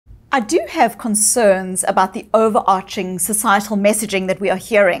I do have concerns about the overarching societal messaging that we are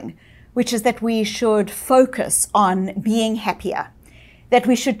hearing, which is that we should focus on being happier, that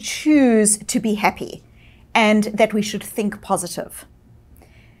we should choose to be happy, and that we should think positive.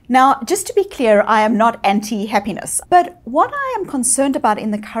 Now, just to be clear, I am not anti-happiness, but what I am concerned about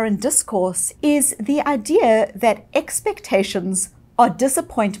in the current discourse is the idea that expectations are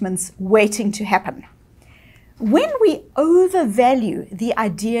disappointments waiting to happen. When we overvalue the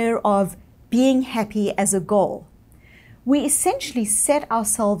idea of being happy as a goal, we essentially set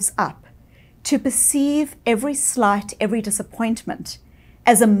ourselves up to perceive every slight, every disappointment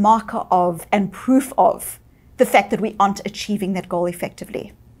as a marker of and proof of the fact that we aren't achieving that goal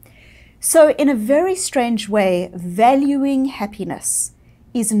effectively. So in a very strange way, valuing happiness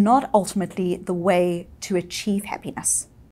is not ultimately the way to achieve happiness.